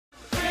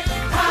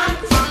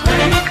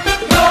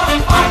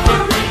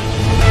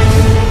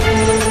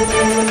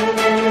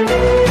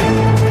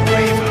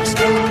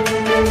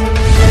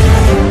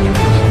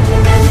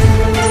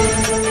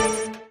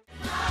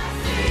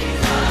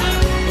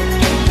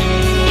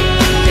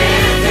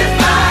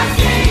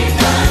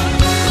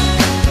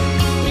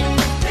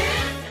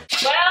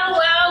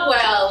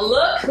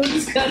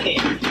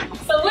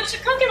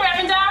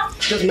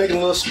just making a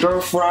little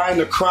stir fry in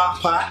the crock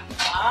pot.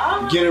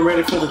 Getting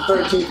ready for the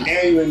 13th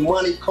annual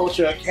Money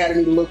Culture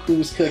Academy. Look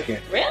who's cooking.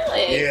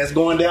 Really? Yeah, it's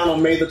going down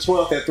on May the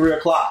 12th at 3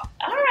 o'clock.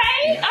 All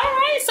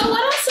right. So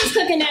what else is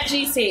cooking at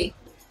GC?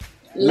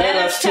 Let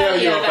us tell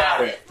you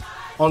about it.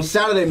 On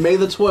Saturday, May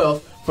the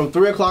 12th, from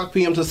 3 o'clock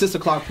p.m. to 6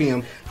 o'clock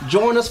p.m.,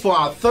 join us for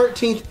our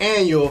 13th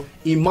annual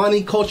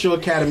Imani Cultural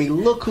Academy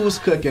Look Who's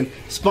Cooking,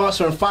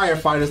 sponsoring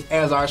firefighters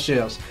as our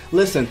chefs.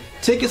 Listen,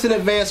 tickets in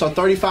advance are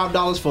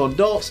 $35 for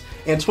adults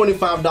and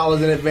 $25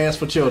 in advance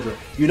for children.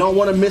 You don't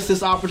want to miss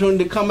this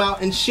opportunity to come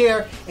out and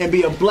share and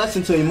be a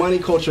blessing to Imani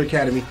Cultural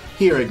Academy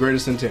here at Greater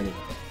Centennial.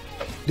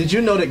 Did you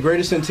know that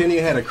Greater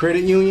Centennial had a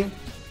credit union?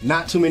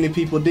 Not too many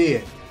people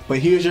did. But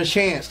here's your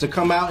chance to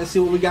come out and see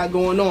what we got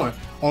going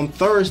on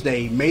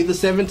Thursday, May the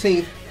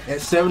 17th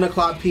at 7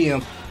 o'clock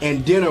p.m.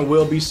 and dinner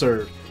will be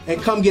served.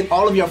 And come get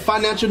all of your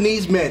financial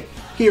needs met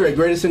here at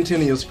Greater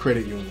Centennial's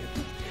Credit Union.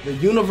 The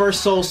Universe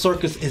Soul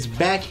Circus is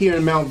back here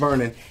in Mount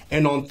Vernon,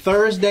 and on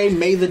Thursday,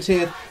 May the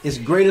 10th, is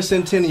Greater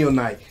Centennial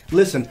Night.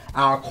 Listen,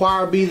 our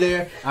choir will be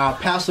there, our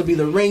pastor will be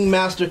the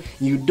ringmaster,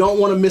 and you don't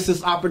want to miss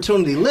this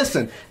opportunity.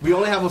 Listen, we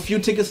only have a few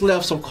tickets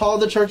left, so call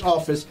the church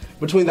office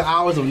between the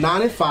hours of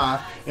 9 and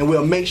 5, and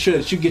we'll make sure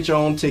that you get your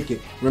own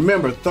ticket.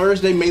 Remember,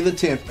 Thursday, May the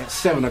 10th at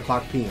 7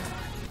 o'clock p.m.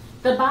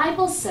 The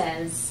Bible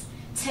says,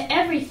 "To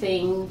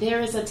everything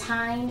there is a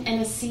time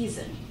and a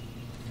season.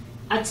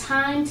 A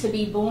time to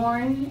be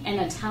born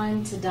and a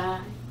time to die.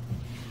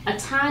 A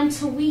time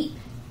to weep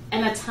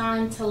and a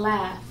time to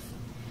laugh.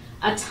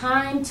 A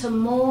time to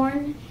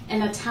mourn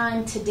and a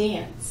time to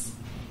dance."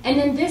 And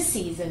in this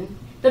season,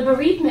 the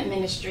Bereavement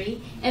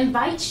Ministry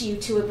invites you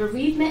to a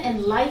bereavement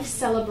and life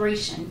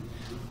celebration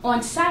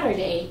on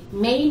Saturday,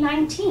 May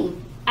 19th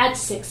at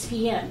 6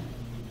 p.m.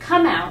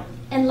 Come out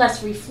and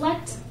let's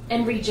reflect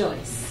and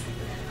rejoice.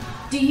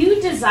 Do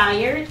you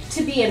desire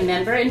to be a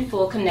member in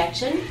Full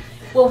Connection?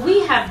 Well, we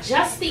have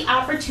just the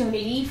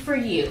opportunity for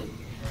you.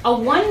 A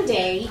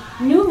one-day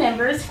new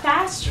members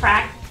fast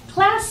track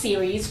class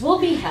series will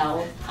be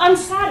held on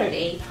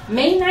Saturday,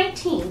 May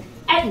 19th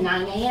at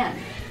 9 a.m.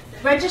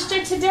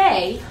 Register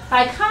today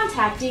by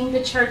contacting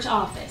the church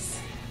office.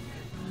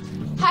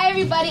 Hi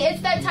everybody,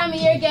 it's that time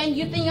of year again.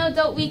 Youth and Young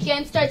Adult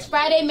Weekend starts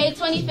Friday, May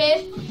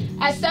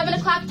 25th at 7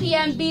 o'clock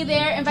p.m. Be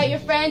there, invite your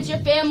friends, your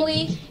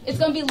family. It's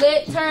going to be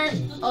lit,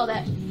 turn, all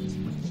that.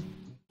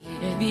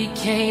 Enemy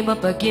came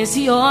up against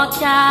your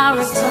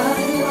character.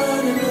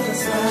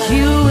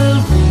 You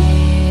will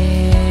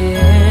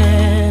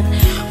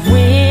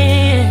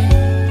win.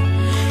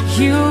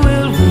 You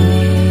will win.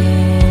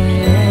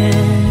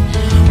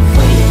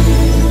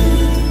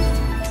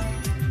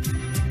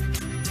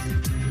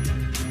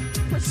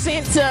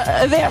 Sent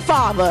to their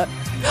father.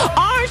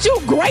 Aren't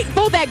you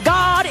grateful that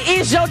God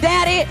is your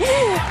daddy?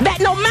 That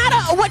no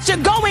matter what you're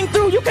going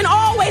through, you can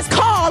always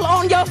call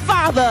on your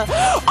father.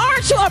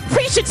 Aren't you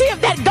appreciative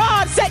that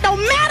God said, no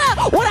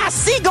matter what I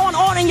see going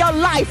on in your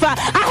life, I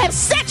have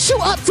set you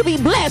up to be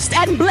blessed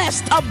and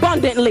blessed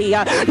abundantly.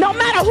 No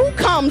matter who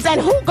comes and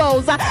who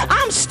goes,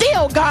 I'm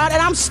still God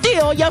and I'm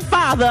still your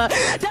father.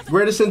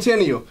 Greater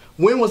Centennial,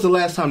 when was the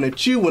last time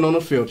that you went on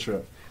a field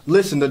trip?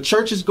 Listen, the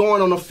church is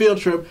going on a field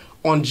trip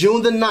on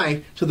June the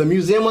 9th to the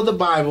Museum of the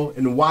Bible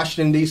in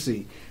Washington,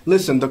 D.C.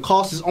 Listen, the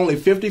cost is only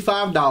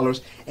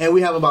 $55 and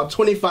we have about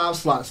 25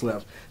 slots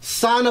left.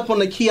 Sign up on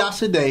the kiosk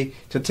today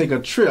to take a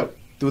trip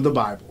through the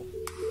Bible.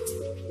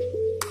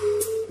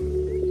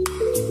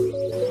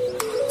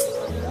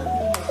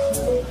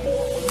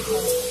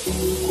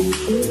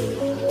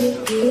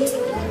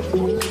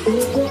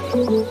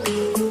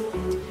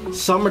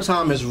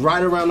 Summertime is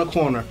right around the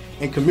corner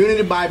and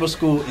Community Bible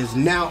School is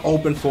now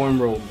open for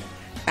enrollment.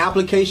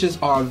 Applications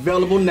are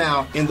available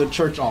now in the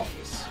church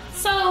office.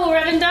 So,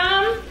 Reverend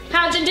Dom,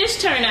 how'd your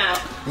dish turn out?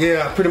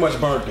 Yeah, I pretty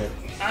much burnt it.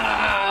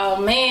 Oh,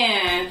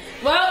 man.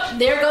 Well,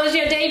 there goes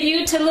your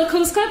debut to Look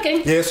Who's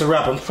Cooking. Yeah, it's a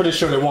wrap. I'm pretty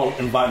sure they won't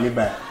invite me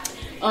back.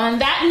 On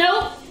that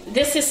note,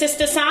 this is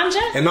Sister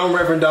Sandra. And I'm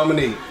Reverend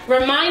Dominique.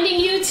 Reminding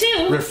you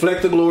to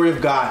reflect the glory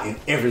of God in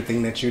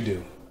everything that you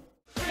do.